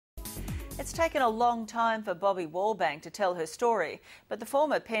It's taken a long time for Bobbie Wallbank to tell her story, but the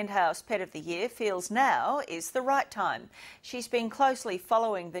former Penthouse Pet of the Year feels now is the right time. She's been closely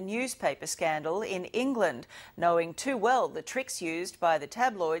following the newspaper scandal in England, knowing too well the tricks used by the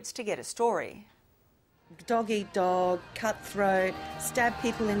tabloids to get a story. Dog eat dog, cutthroat, stab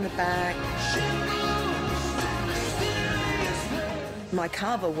people in the back. My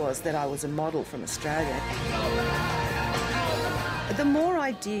cover was that I was a model from Australia. The more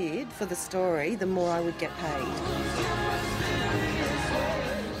I did for the story, the more I would get paid.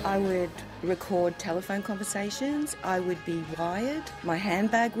 I would record telephone conversations, I would be wired, my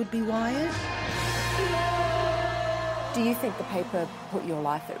handbag would be wired. Do you think the paper put your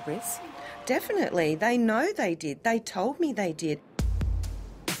life at risk? Definitely. They know they did. They told me they did.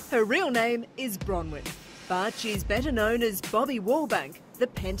 Her real name is Bronwyn, but she's better known as Bobbie Wallbank, the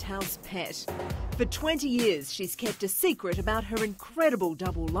Penthouse pet. For 20 years, she's kept a secret about her incredible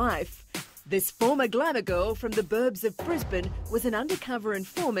double life. This former glamour girl from the burbs of Brisbane was an undercover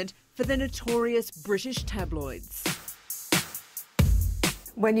informant for the notorious British tabloids.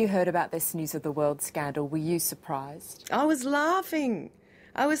 When you heard about this News of the World scandal, were you surprised? I was laughing.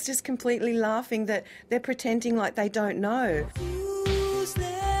 I was just completely laughing that they're pretending like they don't know.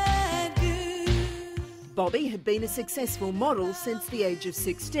 Bobbie had been a successful model since the age of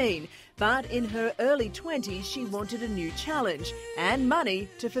 16, but in her early 20s she wanted a new challenge and money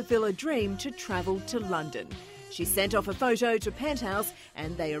to fulfil a dream to travel to London. She sent off a photo to Penthouse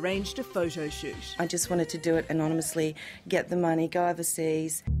and they arranged a photo shoot. I just wanted to do it anonymously, get the money, go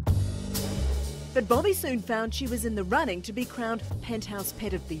overseas. But Bobbie soon found she was in the running to be crowned Penthouse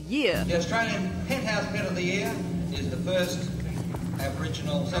Pet of the Year. The Australian Penthouse Pet of the Year is the first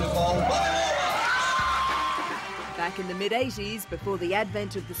Aboriginal centrefold. Back in the mid-80s, before the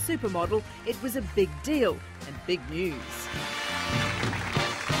advent of the supermodel, it was a big deal and big news.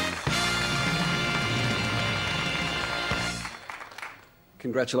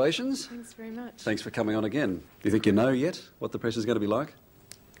 Congratulations. Thanks very much. Thanks for coming on again. Do you think you know yet what the pressure's going to be like?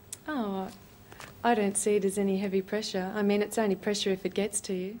 Oh, I don't see it as any heavy pressure. I mean, it's only pressure if it gets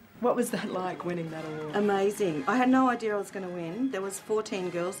to you. What was that like, winning that award? Amazing. I had no idea I was going to win. There was 14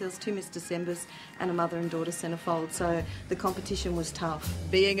 girls, there was 2 Miss Decembers and a mother and daughter centrefold, so the competition was tough.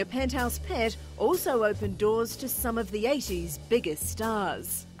 Being a Penthouse pet also opened doors to some of the 80s' biggest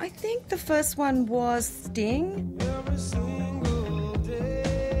stars. I think the first one was Sting.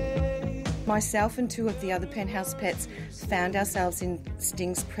 Myself and 2 of the other Penthouse pets found ourselves in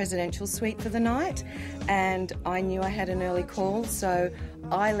Sting's presidential suite for the night, and I knew I had an early call, so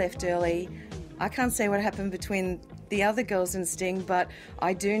I left early. I can't say what happened between the other girls and Sting, but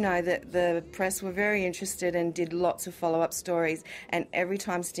I do know that the press were very interested and did lots of follow-up stories, and every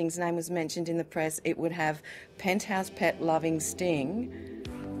time Sting's name was mentioned in the press, it would have Penthouse pet loving Sting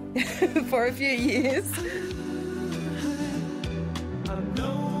for a few years.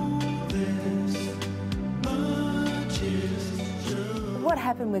 What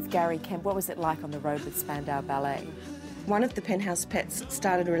happened with Gary Kemp? What was it like on the road with Spandau Ballet? One of the Penthouse pets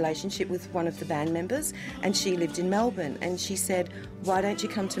started a relationship with one of the band members, and she lived in Melbourne, and she said, why don't you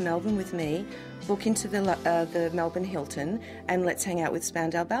come to Melbourne with me, book into the Melbourne Hilton, and let's hang out with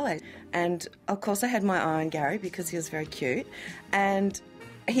Spandau Ballet. And of course I had my eye on Gary because he was very cute, and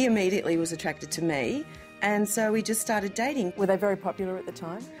he immediately was attracted to me, and so we just started dating. Were they very popular at the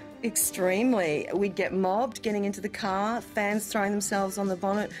time? Extremely. We'd get mobbed getting into the car, fans throwing themselves on the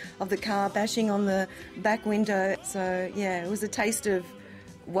bonnet of the car, bashing on the back window. So, yeah, it was a taste of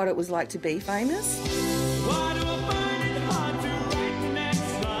what it was like to be famous. Why do I find it hard to write the next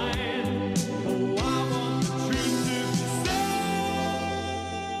line? Oh, I want the truth to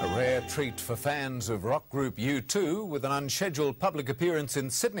say. A rare treat for fans of rock group U2 with an unscheduled public appearance in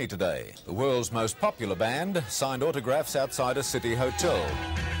Sydney today. The world's most popular band signed autographs outside a city hotel.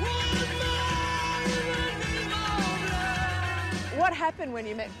 What happened when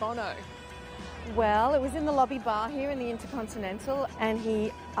you met Bono? Well, it was in the lobby bar here in the Intercontinental, and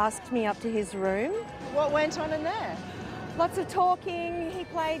he asked me up to his room. What went on in there? Lots of talking. He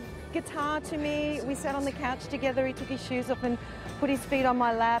played guitar to me. We sat on the couch together. He took his shoes off and put his feet on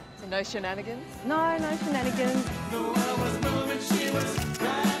my lap. So no shenanigans? No, no shenanigans.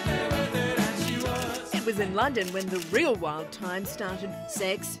 It was in London when the real wild times started.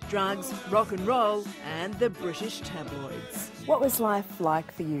 Sex, drugs, rock and roll, and the British tabloids. What was life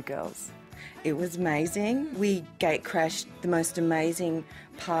like for you girls? It was amazing. We gate crashed the most amazing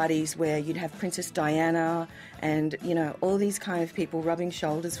parties where you'd have Princess Diana and, you know, all these kind of people rubbing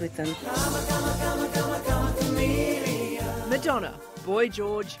shoulders with them. Madonna, Boy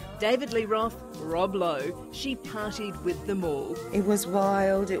George, David Lee Roth, Rob Lowe. She partied with them all. It was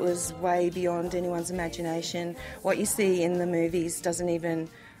wild, it was way beyond anyone's imagination. What you see in the movies doesn't even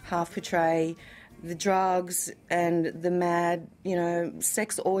half portray the drugs and the mad,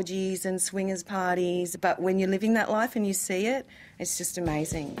 sex orgies and swingers parties. But when you're living that life and you see it, it's just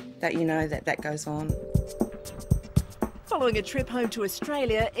amazing that you know that goes on. Following a trip home to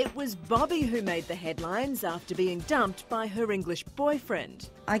Australia, it was Bobbie who made the headlines after being dumped by her English boyfriend.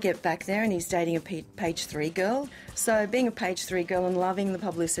 I get back there and he's dating a page 3 girl. So being a page 3 girl and loving the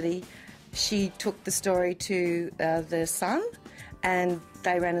publicity, she took the story to The Sun, and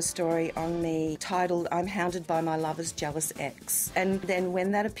they ran a story on me titled, "I'm Hounded by My Lover's Jealous Ex." And then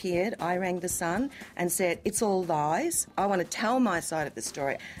when that appeared, I rang The Sun and said, "It's all lies. I want to tell my side of the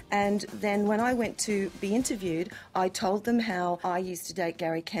story." And then when I went to be interviewed, I told them how I used to date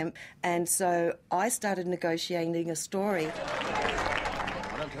Gary Kemp, and so I started negotiating a story.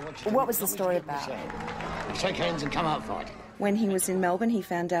 What was the story about? Shake hands and come out fighting. When he was in Melbourne, he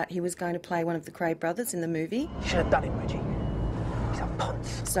found out he was going to play one of the Cray brothers in the movie. You should have done it, Reggie.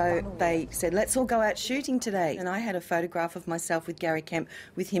 So they said, "Let's all go out shooting today." And I had a photograph of myself with Gary Kemp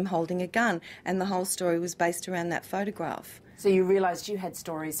with him holding a gun, and the whole story was based around that photograph. So you realised you had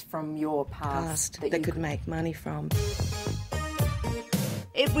stories from your past that could make money from.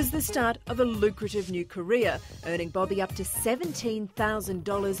 It was the start of a lucrative new career, earning Bobbie up to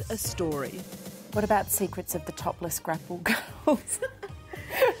 $17,000 a story. What about Secrets of the Topless Grapple Girls?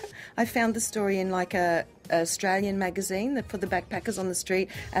 I found the story in like a Australian magazine that put the backpackers on the street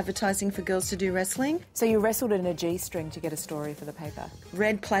advertising for girls to do wrestling. So you wrestled in a G-string to get a story for the paper?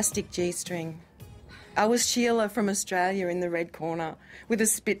 Red plastic G-string. I was Sheila from Australia in the red corner with a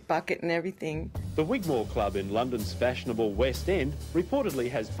spit bucket and everything. The Wigmore Club in London's fashionable West End reportedly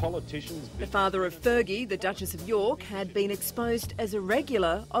has politicians... The father of Fergie, the Duchess of York, had been exposed as a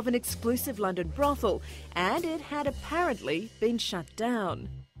regular of an exclusive London brothel, and it had apparently been shut down.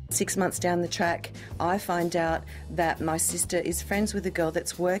 6 months down the track, I find out that my sister is friends with a girl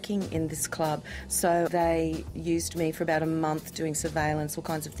that's working in this club. So they used me for about a month doing surveillance, all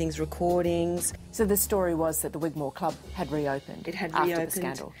kinds of things, recordings. So the story was that the Wigmore Club had reopened. It had after reopened. The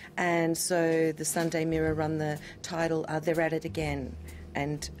scandal. And so the Sunday Mirror run the title, "They're at it again,"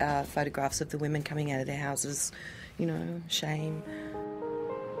 and photographs of the women coming out of their houses, shame.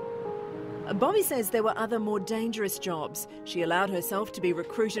 Bobbie says there were other more dangerous jobs. She allowed herself to be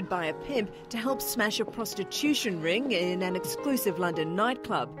recruited by a pimp to help smash a prostitution ring in an exclusive London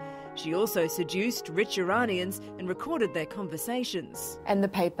nightclub. She also seduced rich Iranians and recorded their conversations. And the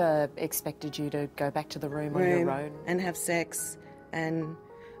paper expected you to go back to the room on your own? And have sex. And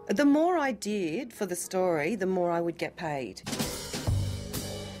the more I did for the story, the more I would get paid.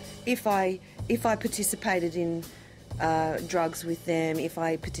 If I participated in drugs with them, if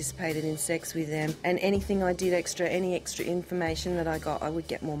I participated in sex with them, and anything I did any extra information that I got, I would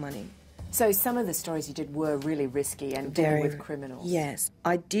get more money. So some of the stories you did were really risky and dealing with criminals. Yes.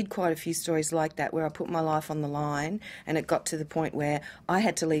 I did quite a few stories like that where I put my life on the line, and it got to the point where I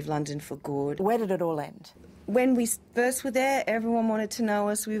had to leave London for good. Where did it all end? When we first were there, everyone wanted to know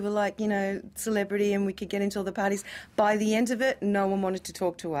us. We were like, celebrity, and we could get into all the parties. By the end of it, no one wanted to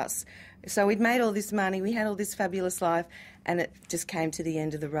talk to us. So we'd made all this money, we had all this fabulous life, and it just came to the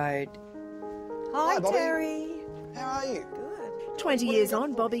end of the road. Hi, Bobbie. Terry. How are you? 20 years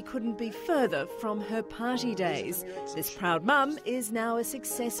on, Bobbie couldn't be further from her party days. This proud mum is now a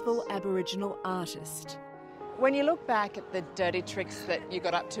successful Aboriginal artist. When you look back at the dirty tricks that you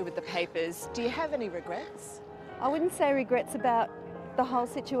got up to with the papers, do you have any regrets? I wouldn't say regrets about the whole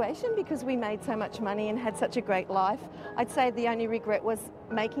situation because we made so much money and had such a great life. I'd say the only regret was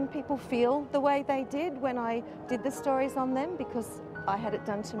making people feel the way they did when I did the stories on them, because I had it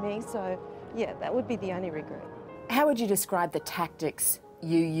done to me. So, yeah, that would be the only regret. How would you describe the tactics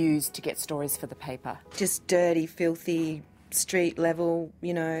you used to get stories for the paper? Just dirty, filthy, street level,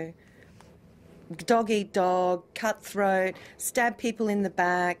 dog eat dog, cutthroat, stab people in the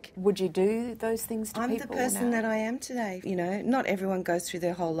back. Would you do those things to people? I'm the person that I am today. Not everyone goes through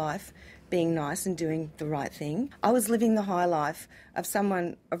their whole life being nice and doing the right thing. I was living the high life of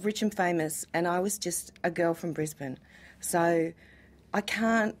someone of rich and famous, and I was just a girl from Brisbane. So I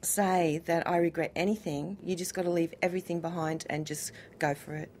can't say that I regret anything. You just got to leave everything behind and just go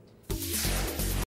for it.